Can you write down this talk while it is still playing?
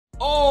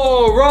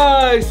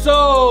Alright,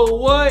 so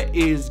what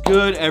is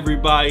good,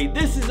 everybody?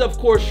 This is, of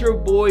course, your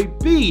boy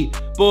B,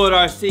 Bullet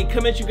RC,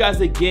 coming at you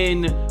guys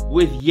again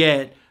with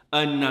yet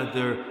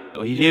another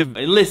WTF.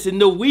 And listen,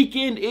 the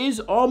weekend is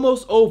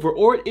almost over,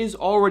 or it is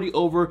already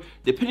over,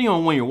 depending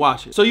on when you're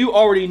watching. So you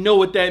already know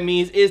what that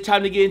means. It's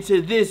time to get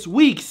into this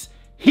week's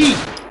Heat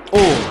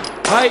or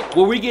Hype,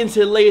 where we get into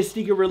the latest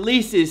sneaker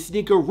releases,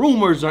 sneaker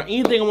rumors, or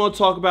anything I want to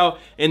talk about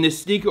in the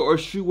sneaker or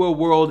streetwear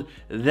world.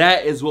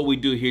 That is what we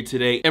do here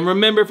today. And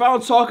remember, if I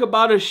don't talk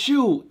about a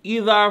shoe,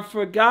 either I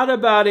forgot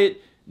about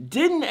it,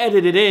 didn't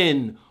edit it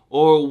in,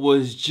 or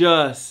was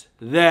just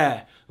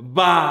that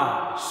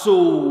basura.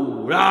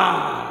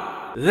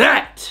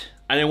 That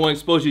I didn't want to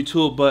expose you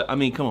to it, but I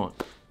mean, come on.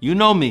 You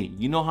know me.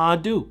 You know how I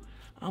do.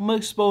 I'm gonna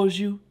expose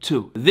you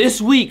to.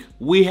 This week,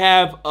 we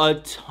have a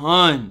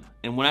ton.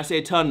 And when I say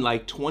a ton,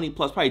 like 20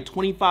 plus, probably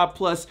 25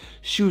 plus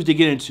shoes to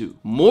get into.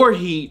 More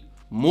heat,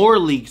 more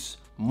leaks,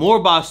 more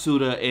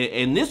Basuda.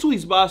 And this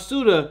week's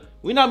Basuda,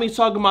 we're not even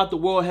talking about the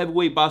world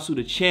heavyweight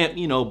Basuda champ,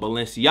 you know,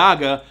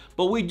 Balenciaga,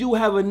 but we do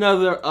have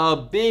another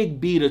big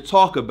B to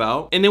talk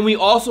about. And then we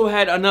also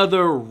had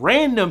another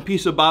random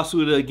piece of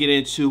Basuda to get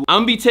into. I'm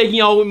gonna be taking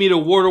y'all with me to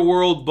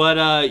Waterworld,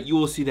 but you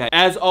will see that.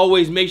 As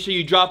always, make sure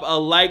you drop a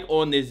like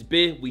on this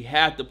bit. We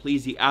have to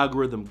please the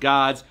algorithm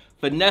gods.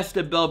 Finesse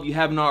the bell if you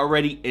haven't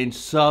already, and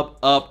sub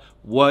up.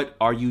 What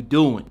are you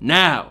doing?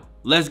 Now,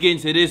 let's get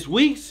into this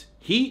week's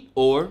Heat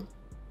or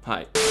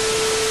Hype.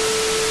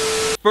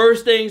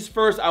 First things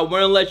first, I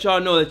want to let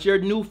y'all know that your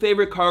new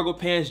favorite cargo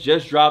pants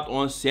just dropped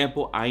on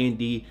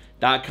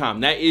SampleInd.com.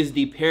 That is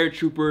the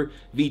Paratrooper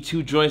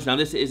V2 joints. Now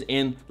this is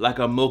in like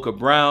a mocha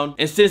brown.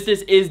 And since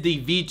this is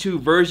the V2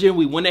 version,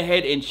 we went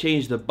ahead and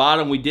changed the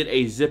bottom. We did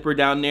a zipper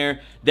down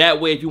there.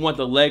 That way, if you want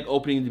the leg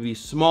opening to be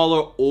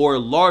smaller or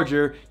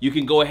larger, you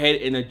can go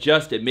ahead and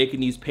adjust it, making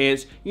these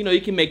pants, you know,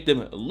 you can make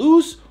them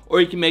loose or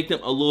you can make them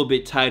a little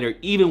bit tighter,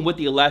 even with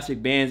the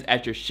elastic bands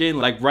at your shin,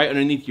 like right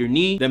underneath your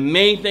knee. The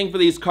main thing for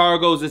these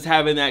cargos is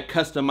having that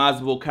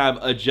customizable kind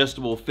of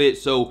adjustable fit,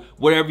 so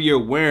whatever you're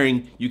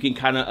wearing, you can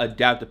kind of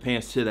adapt the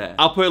pants to that.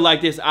 I'll put it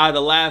like this, out of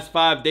the last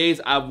 5 days,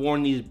 I've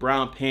worn these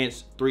brown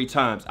pants 3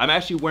 times. I'm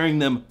actually wearing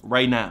them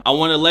right now. I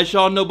want to let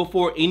y'all know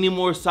before any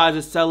more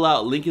sizes sell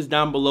out, link is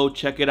down below,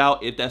 check it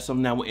out if that's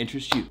something that will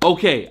interest you.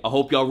 Okay, I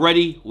hope y'all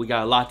ready. We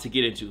got a lot to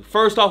get into.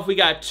 First off, we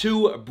got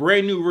 2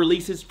 brand new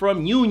releases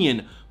from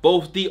Union.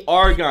 Both the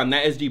Argon,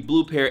 that is the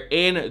blue pair,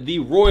 and the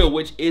Royal,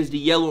 which is the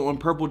yellow and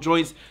purple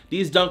joints.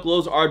 These dunk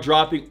lows are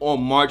dropping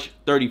on March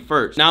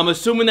 31st. Now, I'm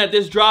assuming that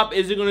this drop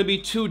isn't going to be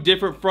too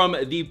different from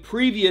the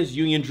previous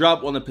Union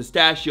drop on the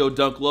pistachio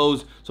dunk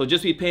lows, so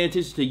just be paying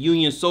attention to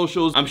Union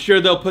socials. I'm sure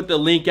they'll put the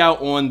link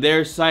out on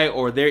their site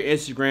or their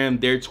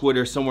Instagram, their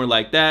Twitter, somewhere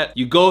like that.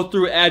 You go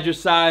through, add your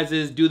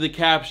sizes, do the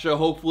capture,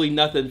 hopefully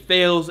nothing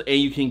fails, and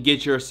you can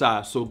get your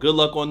size. So good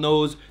luck on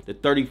those. The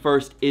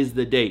 31st is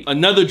the date.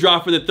 Another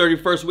drop for the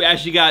 31st, we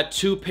actually got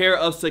 2 pair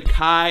of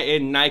Sacai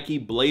and Nike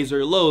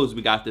Blazer lows.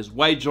 We got this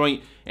white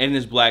joint and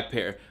this black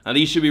pair. Now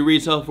these should be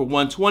retailed for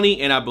 $120,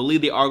 and I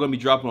believe they are going to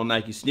be dropping on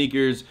Nike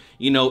sneakers.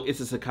 You know, it's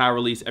a Sacai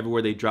release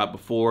everywhere they dropped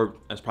before.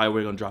 That's probably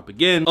where they're going to drop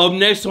again. Up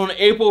next on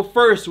April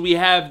 1st, we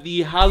have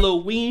the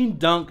Halloween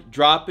dunk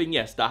dropping.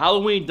 Yes, the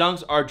Halloween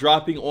dunks are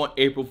dropping on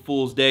April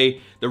Fool's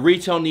Day. The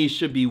retail needs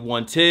should be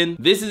 $110.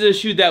 This is a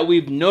shoe that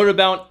we've known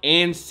about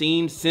and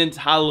seen since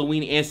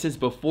Halloween and since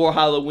before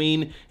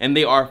Halloween, and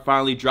they are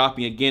finally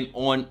dropping again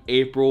on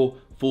April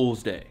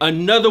Fool's Day.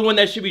 Another one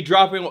that should be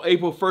dropping on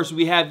April 1st,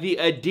 we have the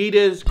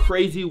Adidas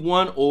Crazy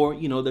One, or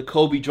you know, the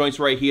Kobe joints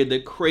right here,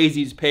 the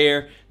Crazies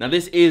pair. Now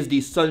this is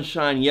the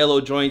Sunshine Yellow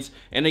joints,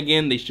 and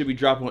again, they should be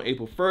dropping on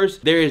April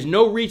 1st. There is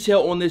no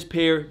retail on this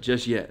pair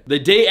just yet. The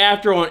day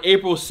after, on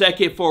April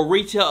 2nd, for a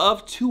retail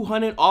of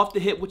 $200 off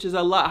the hip, which is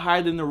a lot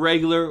higher than the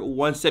regular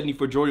 $170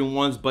 for Jordan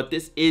 1s, but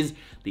this is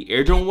the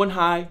Air Jordan 1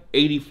 High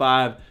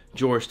 85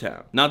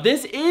 Georgetown. Now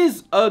this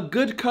is a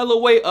good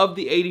colorway of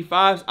the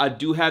 85s. I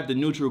do have the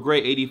neutral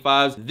gray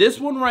 85s. This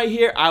one right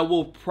here, I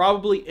will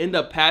probably end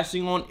up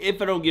passing on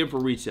if I don't get it for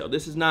retail.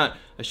 This is not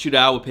a shoe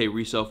that I would pay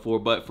resale for,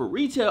 but for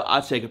retail,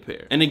 I'll take a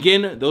pair. And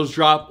again, those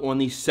drop on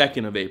the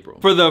 2nd of April.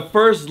 For the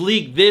first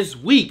leak this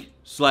week,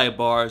 Slight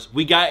Bars,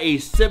 we got a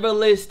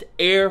Silverlist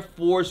Air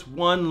Force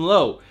One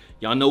low.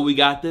 Y'all know we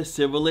got the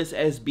Silverlist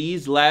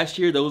SBs last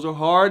year. Those are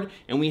hard,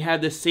 and we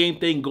have the same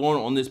thing going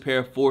on this pair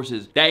of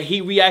Forces. That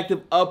heat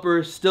reactive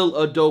upper, still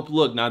a dope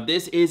look. Now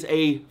this is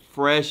a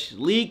fresh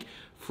leak,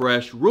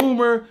 fresh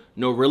rumor,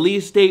 no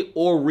release date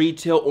or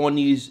retail on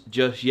these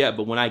just yet,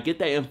 but when I get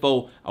that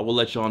info, I will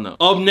let y'all know.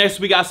 Up next,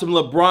 we got some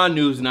LeBron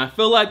news, and I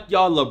feel like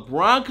y'all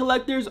LeBron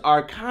collectors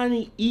are kind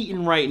of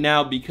eating right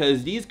now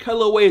because these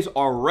colorways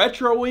are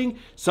retroing,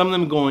 some of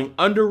them going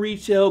under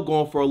retail,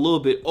 going for a little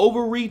bit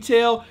over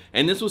retail,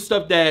 and this was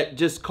stuff that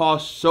just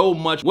cost so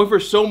much, went for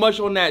so much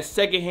on that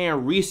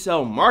secondhand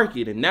resale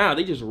market, and now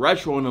they just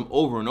retroing them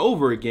over and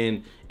over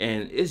again,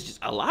 and it's just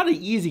a lot of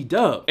easy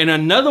dub. And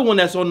another one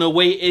that's on the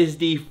way is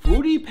the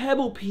Fruity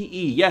Pebble PE.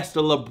 Yes,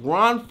 the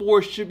LeBron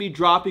 4 should be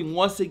dropping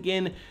once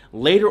again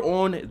later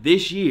on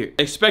this year.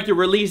 Expected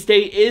release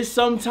date is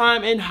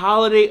sometime in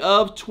holiday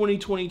of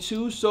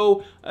 2022.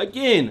 So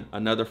again,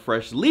 another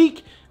fresh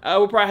leak.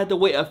 We'll probably have to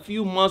wait a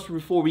few months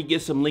before we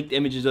get some leaked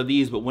images of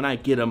these, but when I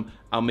get them,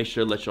 I'll make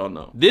sure to let y'all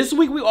know. This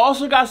week, we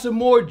also got some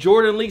more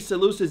Jordan leaks.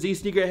 Salute to Z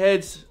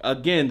sneakerheads.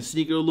 Again,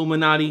 Sneaker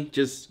Illuminati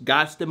just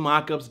got the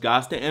mock-ups,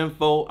 got the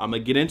info. I'm gonna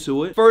get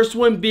into it. First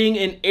one being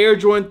an Air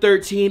Jordan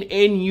 13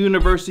 in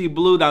University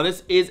Blue. Now,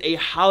 this is a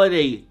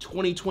holiday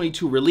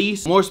 2022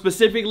 release. More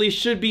specifically,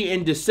 should be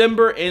in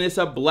December, and it's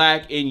a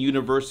black in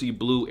University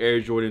Blue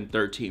Air Jordan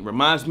 13.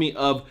 Reminds me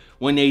of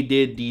when they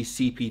did the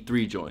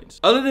CP3 joints.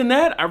 Other than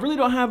that, I really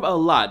don't have a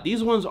lot.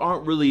 These ones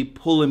aren't really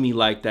pulling me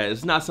like that.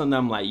 It's not something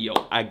I'm like, yo,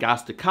 I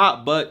got to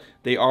cop, but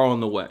they are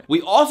on the way.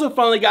 We also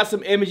finally got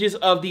some images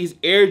of these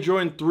Air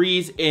Jordan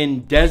 3s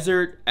in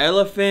Desert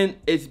Elephant.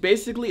 It's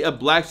basically a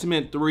black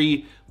cement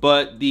 3,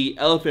 but the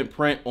elephant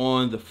print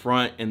on the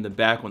front and the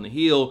back on the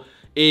heel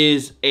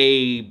is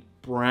a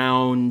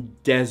brown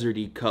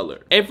deserty color.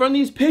 And from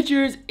these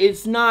pictures,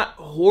 it's not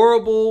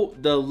horrible.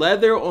 The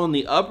leather on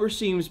the upper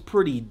seems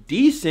pretty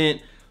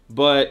decent,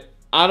 but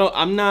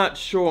I'm not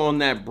sure on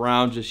that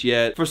brown just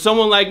yet. For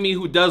someone like me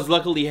who does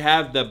luckily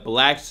have the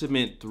black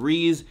cement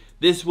 3s,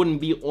 this wouldn't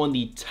be on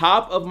the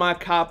top of my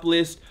cop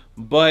list,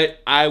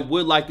 but I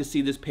would like to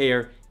see this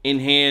pair in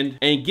hand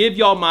and give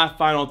y'all my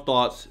final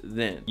thoughts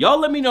then. Y'all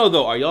let me know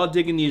though, are y'all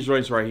digging these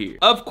joints right here?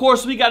 Of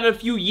course, we got a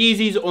few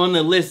Yeezys on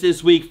the list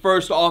this week.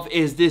 First off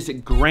is this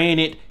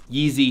Granite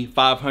Yeezy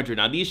 500.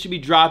 Now these should be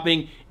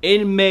dropping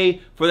in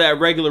May for that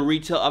regular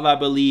retail of, I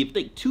believe, I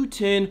think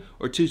 210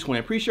 or 220.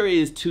 I'm pretty sure it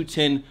is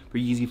 210 for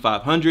Yeezy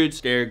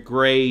 500s. They're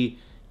gray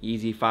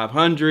Yeezy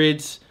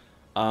 500s.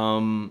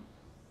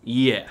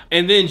 Yeah.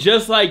 And then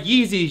just like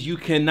Yeezys, you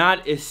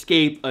cannot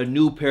escape a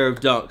new pair of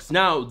Dunks.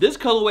 Now, this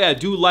colorway I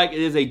do like.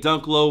 It is a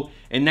Dunk Low,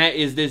 and that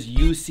is this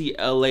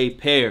UCLA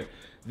pair.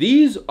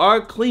 These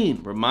are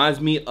clean. Reminds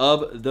me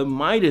of the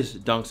Midas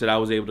Dunks that I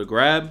was able to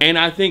grab. And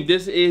I think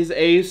this is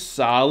a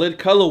solid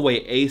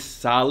colorway, a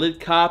solid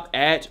cop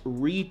at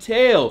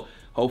retail.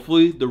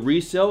 Hopefully the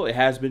resale, it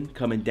has been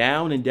coming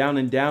down and down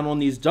and down on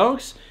these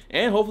Dunks,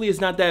 and hopefully it's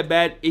not that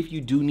bad if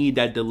you do need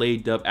that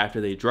delayed dub after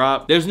they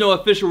drop. There's no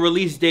official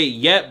release date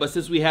yet, but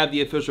since we have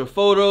the official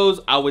photos,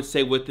 I would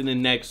say within the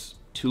next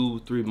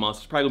 2-3 months,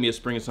 it's probably gonna be a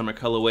spring and summer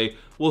colorway.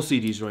 We'll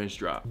see these joints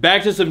drop.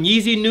 Back to some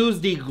Yeezy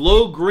news. The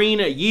glow green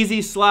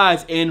Yeezy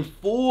slides in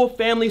full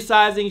family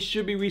sizing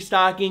should be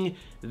restocking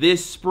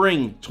this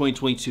spring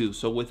 2022.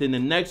 So within the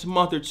next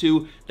month or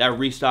two, that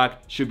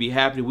restock should be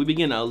happening. We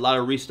begin a lot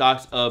of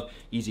restocks of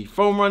Yeezy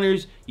foam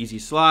runners, Yeezy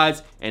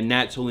slides, and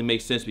that totally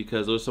makes sense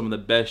because those are some of the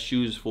best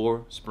shoes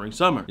for spring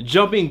summer.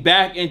 Jumping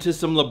back into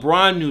some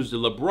LeBron news, the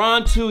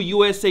LeBron 2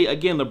 USA,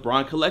 again,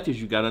 LeBron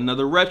collectors, you got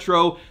another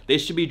retro. They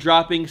should be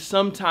dropping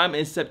sometime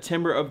in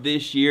September of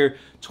this year,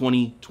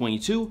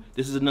 2022.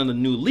 This is another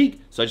new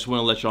leak, so I just want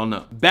to let y'all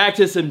know. Back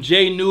to some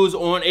J news.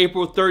 On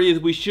April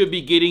 30th, we should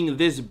be getting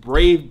this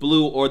Brave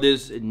Blue or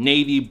this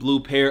navy blue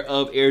pair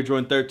of Air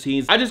Jordan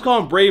 13s. I just call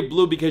them Brave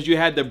Blue because you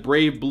had the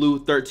Brave Blue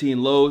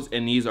 13 lows,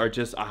 and these are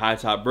just a high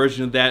top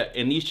version of that,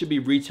 and these should be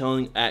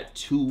retailing at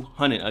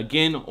 $200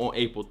 again on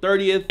April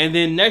 30th. And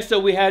then next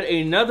up, we had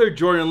another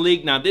Jordan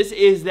leak. Now this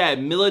is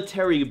that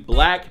military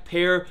black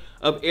pair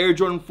of Air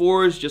Jordan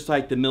 4s, just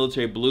like the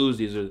military blues.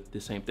 These are the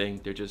same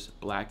thing, they're just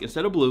black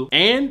instead of blue,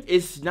 and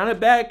it's not a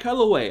bad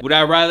colorway. Would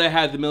I rather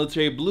have the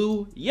military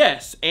blue?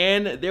 Yes,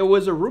 and there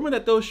was a rumor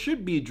that those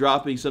should be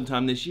dropping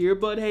sometime this year,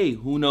 but hey,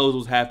 who knows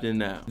what's happening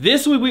now.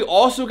 This week we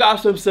also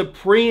got some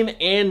Supreme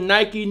and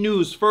Nike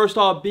news. First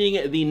off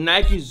being the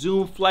Nike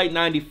Zoom Flight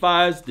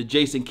 95s, the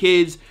Jason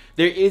Kidds.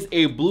 There is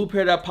a blue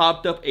pair that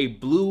popped up, a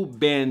blue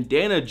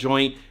bandana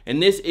joint,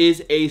 and this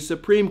is a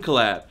Supreme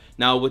collab.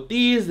 Now with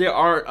these, there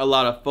aren't a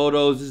lot of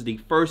photos. This is the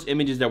first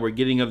images that we're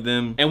getting of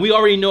them. And we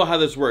already know how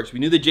this works. We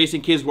knew the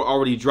Jason Kidds were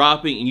already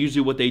dropping, and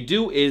usually what they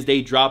do is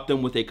they drop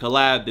them with a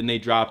collab, then they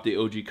drop the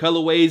OG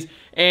colorways.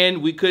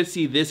 And we could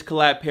see this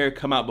collab pair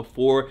come out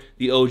before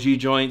the OG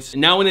joints.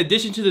 Now in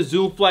addition to the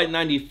Zoom Flight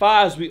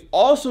 95s, we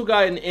also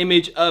got an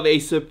image of a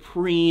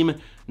Supreme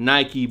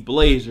Nike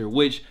Blazer,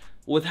 which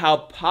with how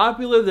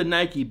popular the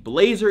Nike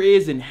Blazer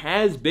is and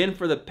has been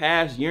for the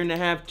past year and a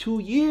half, 2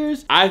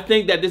 years, I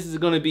think that this is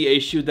going to be a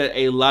shoe that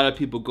a lot of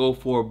people go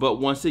for. But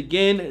once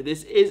again,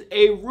 this is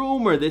a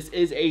rumor. This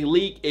is a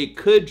leak. It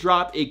could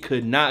drop. It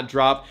could not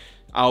drop.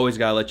 I always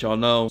gotta let y'all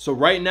know. So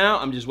right now,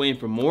 I'm just waiting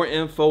for more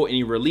info,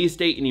 any release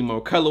date, any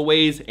more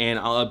colorways, and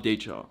I'll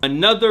update y'all.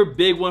 Another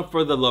big one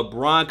for the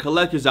LeBron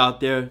collectors out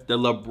there, the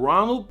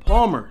LeBron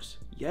Palmers.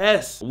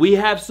 Yes, we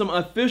have some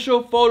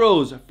official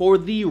photos for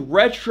the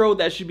retro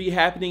that should be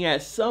happening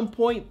at some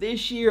point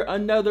this year.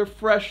 Another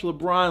fresh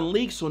LeBron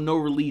leak, so no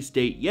release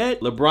date yet.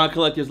 LeBron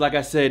collectors, like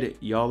I said,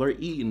 y'all are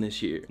eating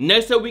this year.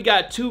 Next up, we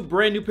got two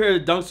brand new pair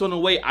of Dunks on the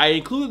way. I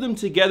included them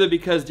together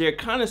because they're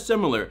kind of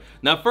similar.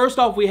 Now, first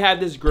off, we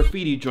have this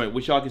graffiti joint,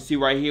 which y'all can see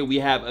right here. We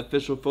have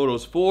official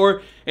photos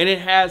for, and it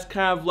has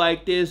kind of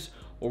like this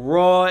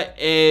raw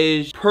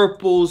edge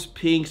purples,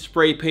 pink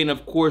spray paint,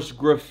 of course,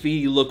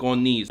 graffiti look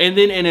on these. And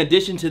then in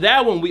addition to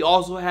that one, we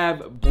also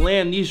have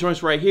Blam, these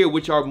joints right here,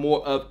 which are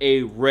more of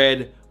a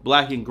red,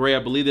 black, and gray. I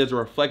believe there's a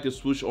reflective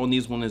swoosh on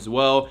these one as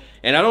well.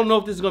 And I don't know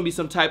if this is going to be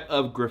some type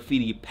of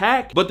graffiti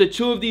pack, but the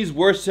two of these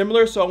were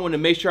similar, so I want to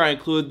make sure I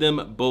include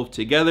them both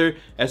together.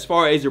 As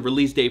far as a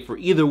release date for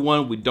either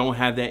one, we don't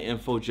have that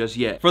info just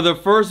yet. For the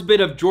first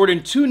bit of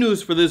Jordan 2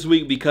 news for this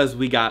week, because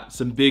we got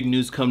some big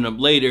news coming up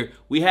later,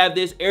 we have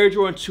this Air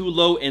Jordan 2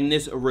 Low in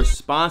this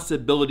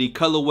responsibility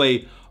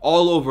colorway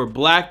all over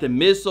black. The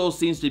midsole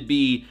seems to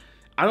be,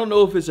 I don't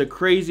know if it's a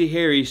crazy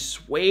hairy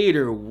suede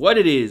or what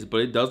it is, but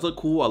it does look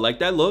cool. I like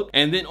that look.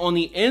 And then on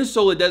the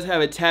insole, it does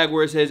have a tag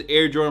where it says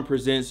Air Jordan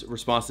presents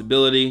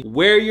responsibility.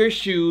 Wear your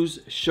shoes,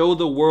 show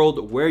the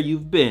world where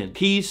you've been.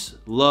 Peace,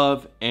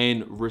 love,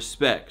 and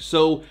respect.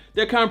 So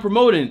they're kind of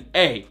promoting,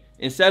 hey,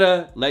 instead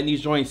of letting these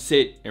joints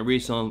sit and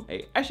resell them,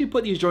 hey, actually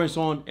put these joints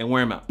on and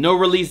wear them out. No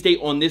release date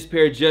on this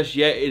pair just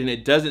yet, and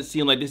it doesn't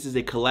seem like this is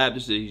a collab.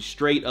 This is a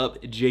straight up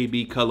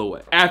JB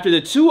colorway. After the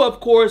 2, of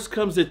course,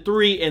 comes the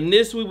 3, and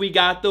this week we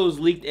got those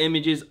leaked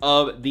images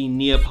of the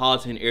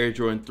Neapolitan Air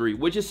Jordan 3,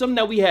 which is something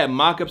that we had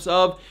mock-ups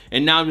of,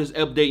 and now I'm just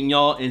updating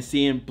y'all and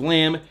seeing,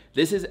 blam,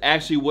 this is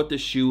actually what the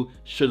shoe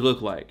should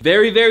look like.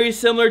 Very, very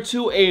similar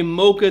to a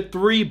Mocha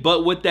 3,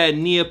 but with that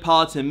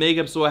Neapolitan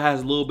makeup, so it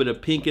has a little bit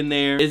of pink in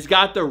there. It's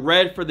got the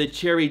red for the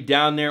cherry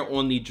down there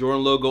on the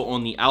Jordan logo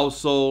on the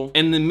outsole.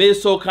 And the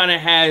midsole kind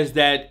of has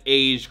that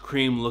aged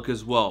cream look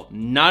as well.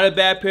 Not a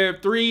bad pair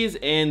of 3s,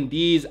 and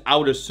these I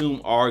would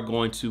assume are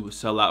going to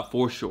sell out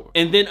for sure.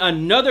 And then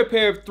another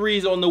pair of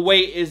 3s on the way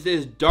is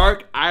this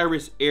dark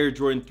iris Air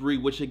Jordan 3,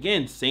 which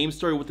again, same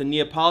story with the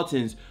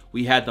Neapolitans.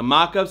 We had the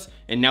mock-ups,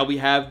 and now we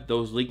have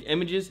those leaked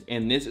images,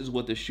 and this is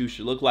what the shoe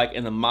should look like,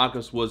 and the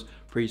mock-ups was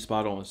pretty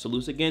spot on.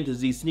 Salutes again to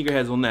Z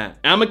Sneakerheads on that.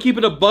 And I'm gonna keep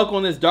it a buck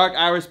on this dark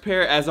iris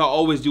pair, as I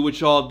always do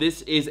with y'all.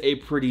 This is a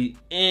pretty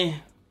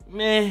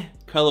meh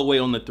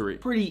colorway on the 3.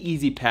 Pretty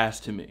easy pass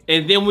to me.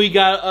 And then we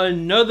got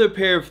another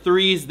pair of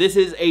 3s. This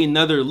is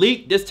another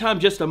leak, this time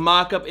just a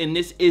mock-up, and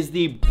this is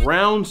the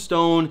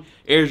brownstone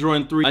Air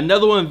Jordan 3.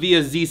 Another one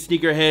via Z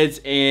Sneakerheads,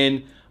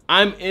 and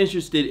I'm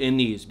interested in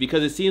these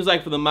because it seems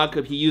like for the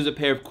mock-up, he used a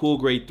pair of cool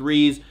gray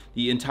 3s.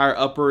 The entire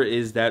upper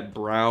is that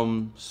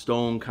brown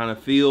stone kind of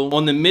feel.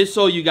 On the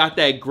midsole, you got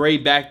that gray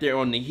back there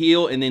on the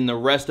heel, and then the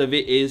rest of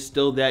it is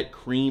still that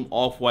cream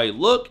off-white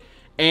look.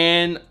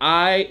 And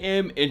I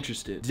am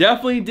interested.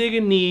 Definitely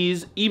digging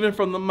these, even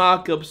from the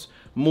mock-ups,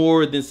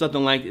 more than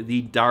something like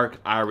the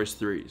dark iris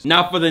 3s.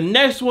 Now for the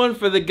next one,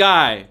 for the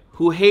guy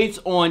who hates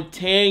on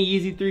tan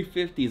Yeezy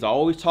 350s, I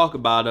always talk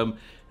about them.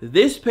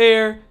 This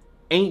pair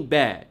ain't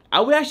bad. I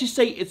would actually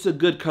say it's a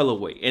good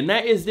colorway, and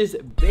that is this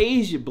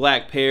beige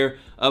black pair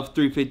of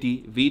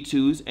 350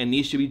 V2s, and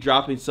these should be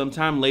dropping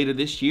sometime later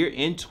this year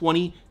in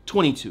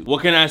 2022.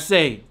 What can I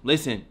say?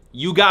 Listen,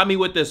 you got me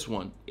with this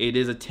one. It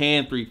is a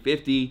tan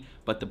 350,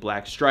 but the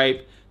black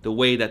stripe, the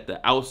way that the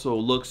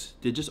outsole looks,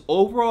 the just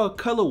overall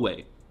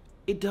colorway,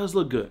 it does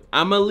look good.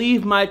 I'ma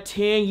leave my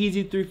tan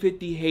Yeezy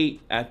 350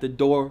 hate at the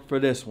door for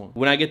this one.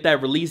 When I get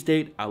that release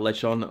date, I'll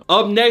let y'all know.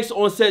 Up next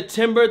on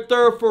September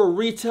 3rd for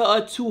retail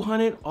at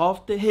 $200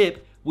 off the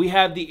hip, we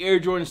have the Air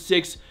Jordan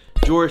 6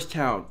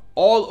 Georgetown.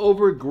 All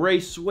over gray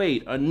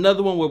suede.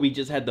 Another one where we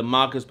just had the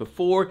mock-ups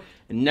before,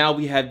 and now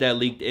we have that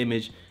leaked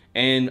image.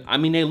 And I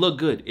mean, they look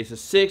good. It's a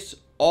 6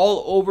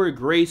 all over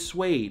gray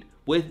suede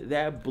with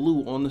that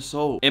blue on the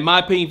sole. In my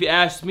opinion, if you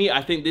ask me,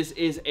 I think this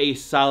is a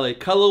solid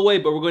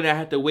colorway, but we're gonna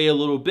have to wait a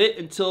little bit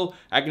until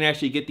I can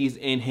actually get these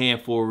in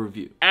hand for a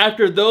review.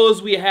 After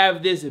those, we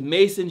have this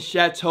Maison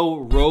Chateau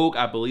Rogue,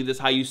 I believe that's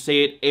how you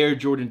say it, Air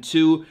Jordan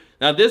 2.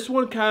 Now this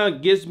one kind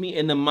of gives me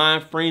in the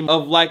mind frame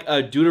of like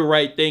a do the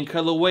right thing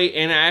colorway,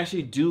 and I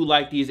actually do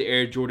like these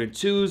Air Jordan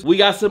 2s. We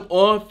got some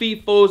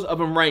on-feet photos of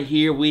them right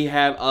here. We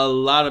have a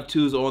lot of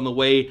 2s on the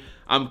way.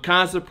 I'm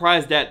kind of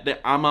surprised that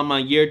I'm on my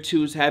year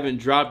 2s haven't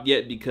dropped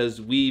yet,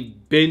 because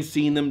we've been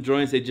seeing them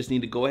joints. They just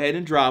need to go ahead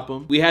and drop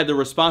them. We had the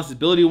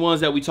responsibility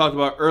ones that we talked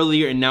about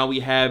earlier, and now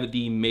we have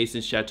the Maison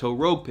Chateau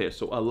Rogue pair.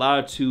 So a lot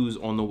of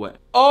 2s on the way.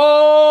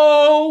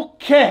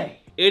 Okay.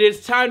 It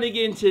is time to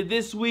get into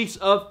this week's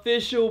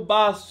official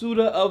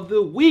Basuda of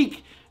the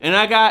week, and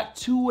I got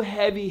 2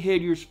 heavy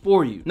hitters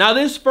for you. Now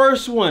this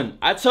first one,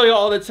 I tell you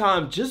all the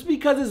time, just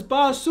because it's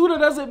Basuda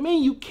doesn't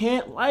mean you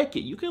can't like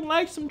it. You can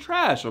like some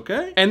trash,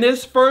 okay? And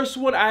this first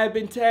one I have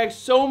been tagged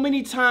so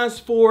many times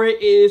for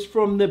it is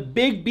from the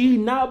Big B,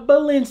 not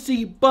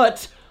Balenci,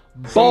 but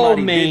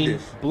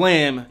Balmain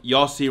Blam.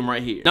 Y'all see him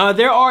right here. Now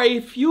there are a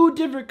few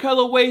different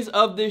colorways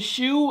of this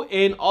shoe,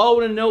 and all I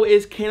want to know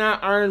is, can I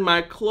iron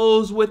my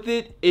clothes with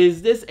it?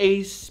 Is this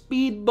a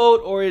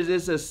speedboat or is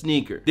this a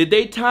sneaker? Did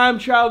they time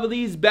travel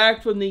these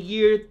back from the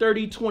year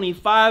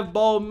 3025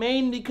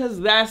 Balmain?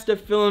 Because that's the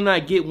feeling I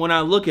get when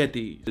I look at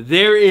these.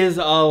 There is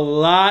a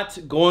lot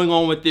going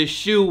on with this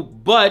shoe,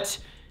 but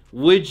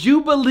would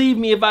you believe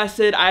me if I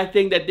said I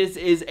think that this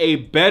is a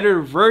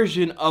better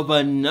version of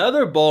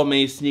another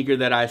Balmain sneaker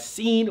that I've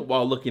seen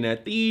while looking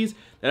at these,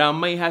 that I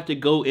might have to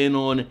go in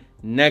on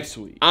next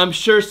week. I'm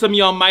sure some of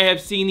y'all might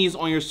have seen these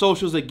on your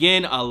socials.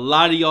 Again, a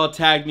lot of y'all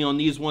tagged me on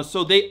these ones.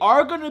 So they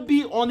are gonna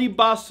be on the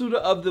Basuda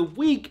of the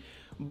week,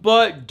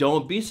 but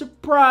don't be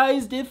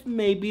surprised if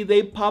maybe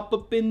they pop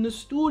up in the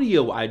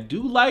studio. I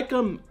do like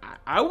them.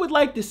 I would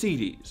like to see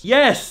these.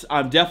 Yes,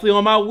 I'm definitely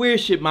on my weird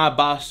shit, my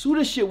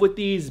Basuda shit with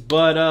these,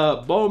 but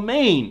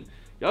Balmain,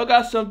 y'all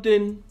got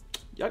something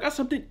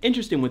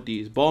interesting with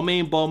these.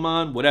 Balmain,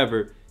 Balmain,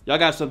 whatever. Y'all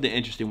got something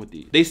interesting with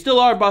these. They still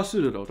are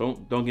Basuda though,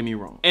 don't get me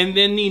wrong. And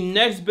then the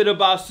next bit of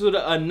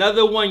Basuda,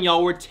 another one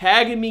y'all were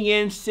tagging me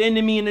in,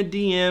 sending me in the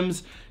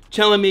DMs,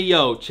 telling me,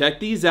 yo, check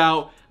these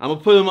out. I'm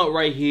gonna put them up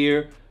right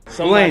here.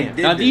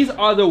 Now these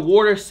are the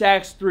Water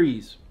Sax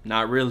 3s.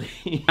 Not really.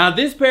 Now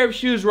this pair of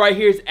shoes right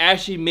here is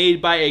actually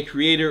made by a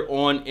creator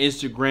on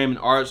Instagram, an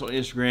artist on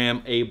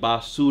Instagram, a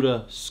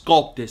Basuda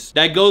sculptist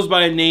that goes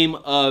by the name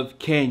of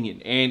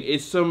Canyon, and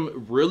it's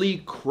some really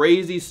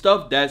crazy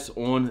stuff that's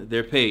on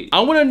their page.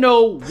 I want to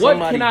know what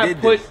can I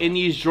put in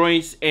these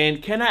joints,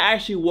 and can I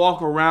actually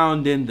walk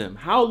around in them?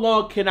 How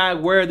long can I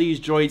wear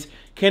these joints?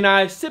 Can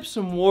I sip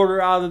some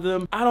water out of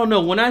them? I don't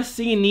know. When I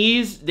seen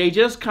these, they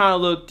just kind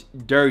of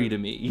looked dirty to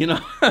me, you know?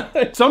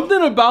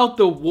 Something about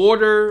the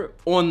water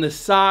on the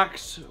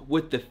socks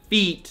with the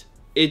feet,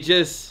 it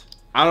just,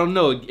 I don't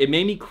know. It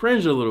made me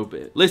cringe a little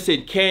bit.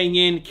 Listen,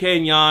 Canyon,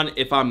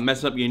 if I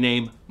mess up your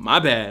name, my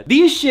bad.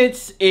 These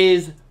shits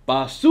is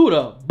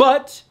Basuda,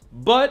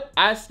 but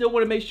I still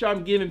want to make sure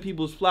I'm giving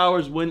people's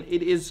flowers when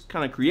it is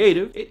kind of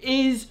creative. It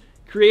is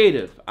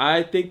creative.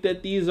 I think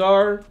that these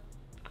are,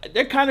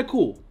 they're kind of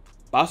cool.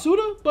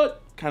 Basuda,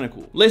 but kind of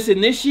cool.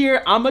 Listen, this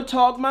year, I'ma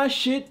talk my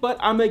shit, but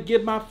I'ma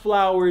give my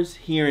flowers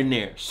here and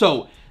there.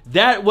 So,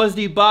 that was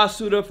the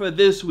Basuda for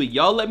this week.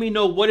 Y'all let me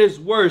know what is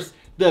worse.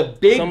 The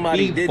Big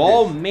B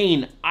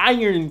Balmain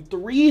Iron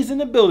 3s in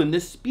the building, the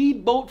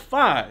Speedboat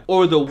 5,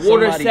 or the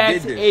Water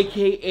Sax,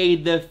 aka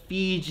the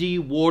Fiji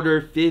Water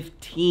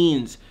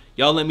 15s.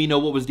 Y'all let me know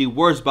what was the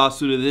worst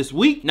Basuda this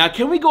week. Now,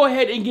 can we go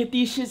ahead and get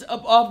these shits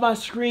up off my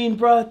screen,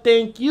 bruh?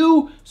 Thank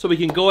you. So we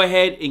can go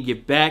ahead and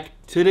get back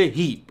to the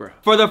heat, bruh.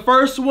 For the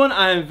first one,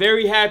 I am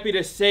very happy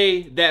to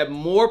say that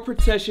more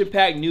protection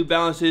pack New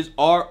Balances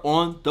are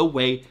on the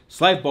way.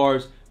 Slight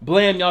bars,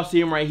 blam, y'all see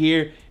them right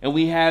here. And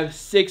we have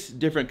 6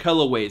 different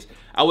colorways.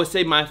 I would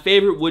say my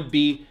favorite would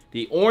be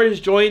the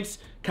orange joints,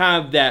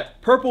 kind of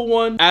that purple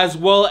one, as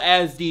well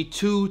as the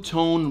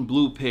two-tone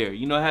blue pair.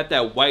 You know, I have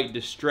that white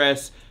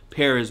distress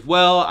pair as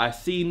well. I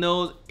seen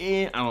those,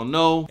 I don't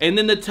know. And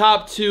then the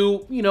top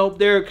 2, you know,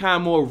 they're kind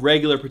of more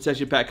regular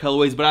protection pack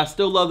colorways, but I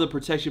still love the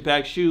protection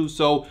pack shoes,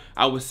 so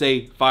I would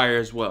say fire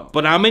as well.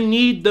 But I'm gonna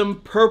need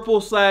them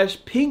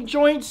purple/pink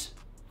joints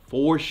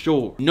for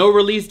sure. No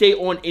release date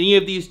on any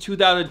of these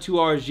 2002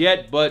 Rs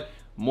yet, but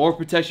more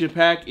protection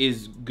pack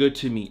is good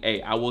to me.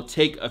 Hey, I will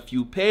take a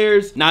few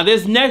pairs. Now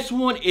this next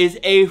one is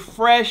a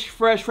fresh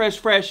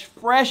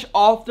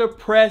off the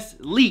press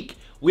leak.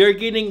 We are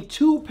getting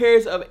 2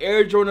 pairs of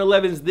Air Jordan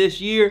 11s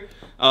this year.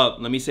 Let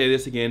me say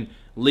this again.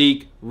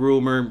 Leak,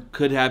 rumor,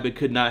 could happen,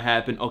 could not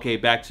happen. Okay,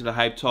 back to the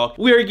hype talk.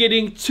 We are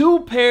getting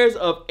 2 pairs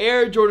of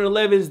Air Jordan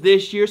 11s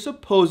this year,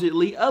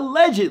 supposedly,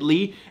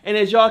 allegedly. And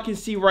as y'all can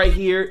see right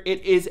here,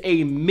 it is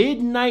a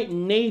midnight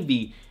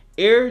navy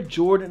Air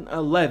Jordan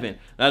 11.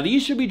 Now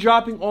these should be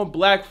dropping on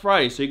Black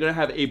Friday, so you're gonna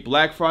have a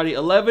Black Friday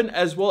 11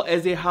 as well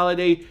as a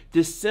holiday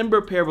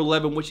December pair of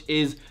 11, which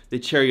is the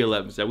Cherry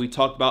 11s that we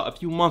talked about a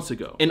few months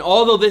ago. And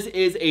although this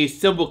is a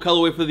simple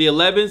colorway for the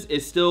 11s,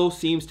 it still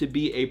seems to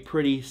be a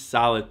pretty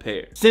solid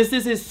pair. Since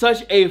this is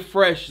such a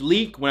fresh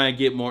leak, when I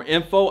get more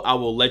info, I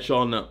will let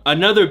y'all know.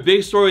 Another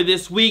big story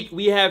this week,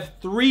 we have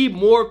 3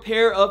 more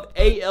pair of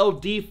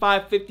ALD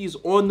 550s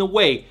on the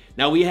way.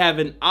 Now we have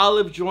an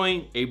olive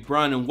joint, a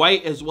brown and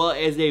white, as well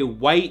as a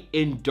white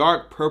and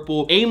dark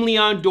purple Aim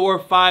Leon Dore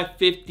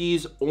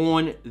 550s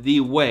on the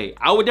way.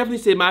 I would definitely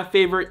say my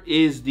favorite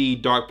is the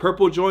dark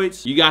purple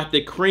joints. You got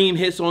the cream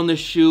hits on the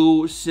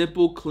shoe,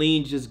 simple,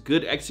 clean, just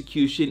good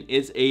execution.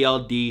 It's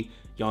ALD.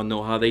 Y'all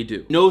know how they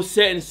do. No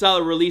set and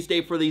solid release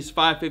date for these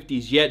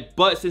 550s yet,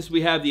 but since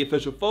we have the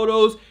official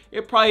photos,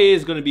 it probably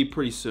is gonna be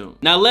pretty soon.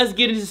 Now let's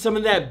get into some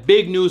of that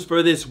big news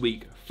for this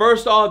week.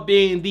 First off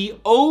being the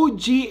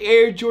OG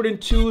Air Jordan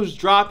 2s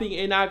dropping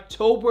in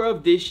October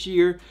of this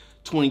year,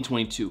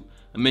 2022.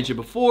 I mentioned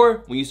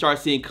before, when you start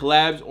seeing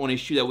collabs on a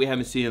shoe that we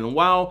haven't seen in a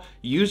while,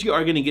 you usually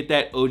are gonna get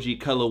that OG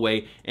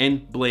colorway,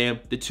 and blam,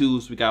 the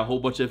 2s, we got a whole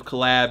bunch of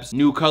collabs,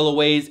 new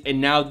colorways,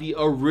 and now the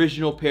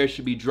original pair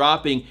should be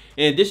dropping.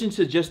 In addition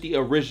to just the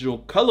original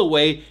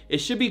colorway, it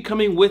should be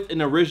coming with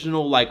an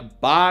original like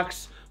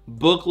box,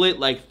 booklet,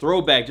 like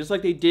throwback, just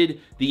like they did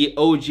the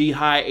OG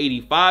High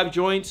 85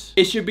 joints.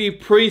 It should be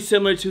pretty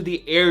similar to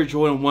the Air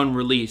Jordan 1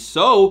 release.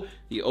 So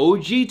the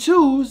OG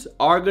 2s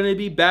are gonna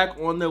be back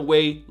on their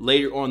way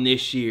later on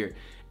this year.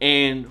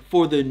 And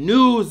for the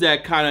news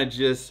that kind of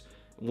just,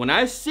 when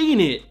I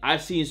seen it,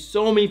 I've seen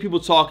so many people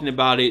talking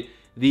about it,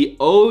 the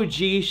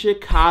OG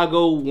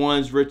Chicago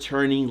 1s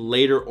returning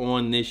later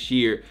on this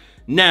year.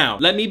 Now,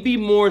 let me be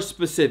more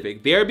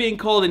specific. They're being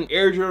called an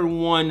Air Jordan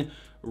 1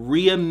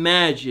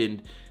 reimagined.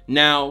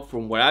 Now,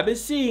 from what I've been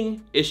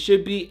seeing, it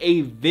should be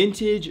a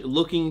vintage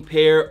looking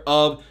pair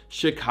of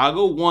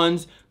Chicago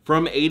 1s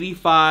from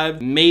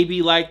 85,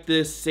 maybe like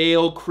the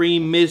sail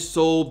cream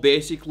midsole,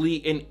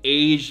 basically an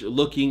aged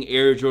looking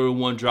Air Jordan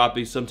 1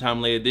 dropping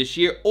sometime later this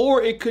year,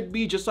 or it could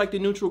be just like the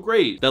neutral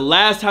grade. The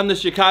last time the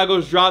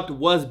Chicagos dropped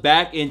was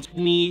back in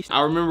 2020.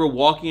 I remember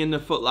walking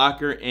into Foot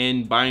Locker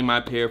and buying my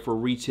pair for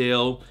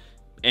retail,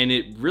 and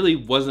it really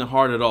wasn't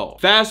hard at all.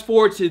 Fast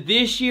forward to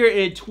this year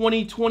in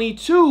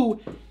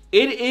 2022,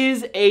 it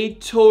is a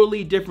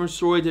totally different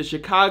story to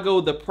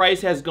Chicago. The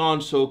price has gone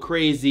so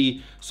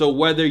crazy. So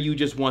whether you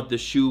just want the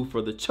shoe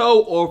for the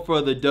toe or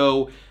for the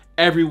dough,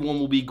 everyone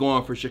will be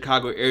going for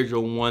Chicago Air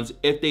Jordan 1s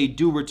if they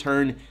do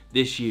return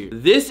this year.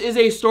 This is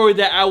a story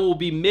that I will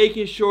be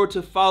making sure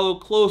to follow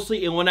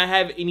closely, and when I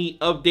have any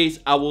updates,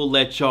 I will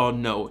let y'all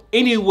know.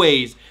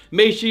 Anyways,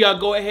 make sure y'all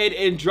go ahead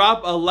and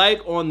drop a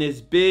like on this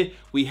bid.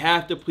 We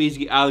have to please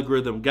get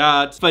algorithm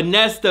gods.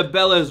 Finesse the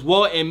bell as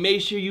well, and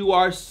make sure you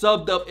are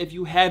subbed up if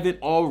you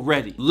haven't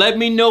already. Let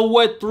me know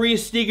what 3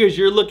 sneakers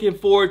you're looking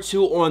forward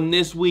to on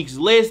this week's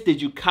list.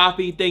 Did you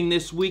copy anything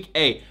this week?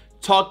 Hey,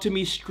 talk to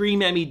me,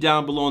 scream at me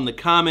down below in the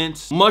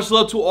comments. Much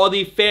love to all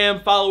the fan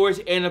followers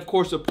and of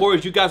course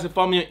supporters. You guys can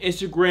follow me on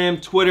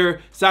Instagram,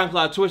 Twitter,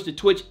 SoundCloud, Twitch. The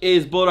Twitch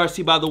is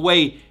BulletRC, by the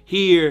way.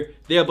 Here,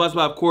 there, blah,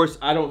 blah. Of course,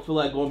 I don't feel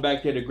like going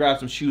back there to grab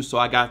some shoes, so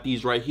I got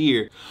these right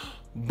here.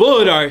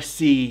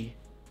 BulletRC,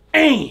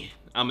 and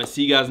I'm gonna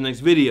see you guys in the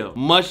next video.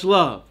 Much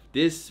love.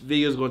 This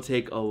video is gonna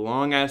take a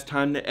long ass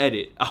time to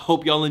edit. I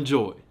hope y'all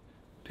enjoy.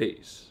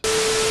 Peace.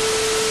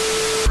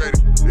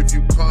 If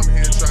you come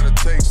here trying to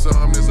take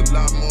some, there's a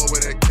lot more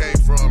where that came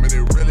from, and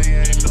it really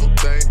ain't no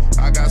thing.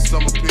 I got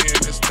some up here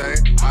in this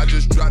thing. I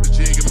just dropped the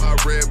jig in my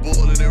Red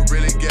Bull, and it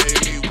really gave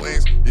me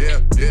wings.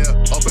 Yeah,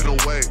 up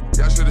and away.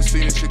 Y'all should have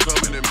seen it.